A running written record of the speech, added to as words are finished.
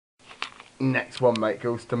Next one, mate,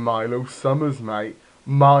 goes to Milo Summers, mate.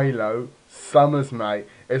 Milo Summers, mate.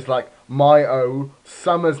 It's like my own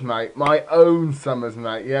Summers, mate. My own Summers,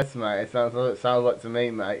 mate. Yes, mate. It sounds like to me,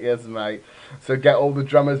 mate. Yes, mate. So get all the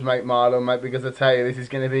drummers, mate, Milo, mate, because I tell you, this is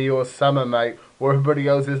going to be your summer, mate. Where everybody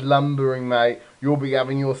else is lumbering, mate. You'll be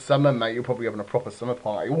having your summer, mate. You're probably having a proper summer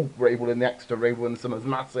party. Ooh, Rabel in the Exeter, Rabel in the summer's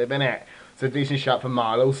massive, innit? So decent shout for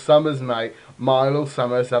Milo Summers, mate. Milo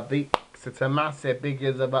Summers have the Exeter massive. Big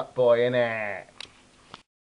as a butt boy, innit?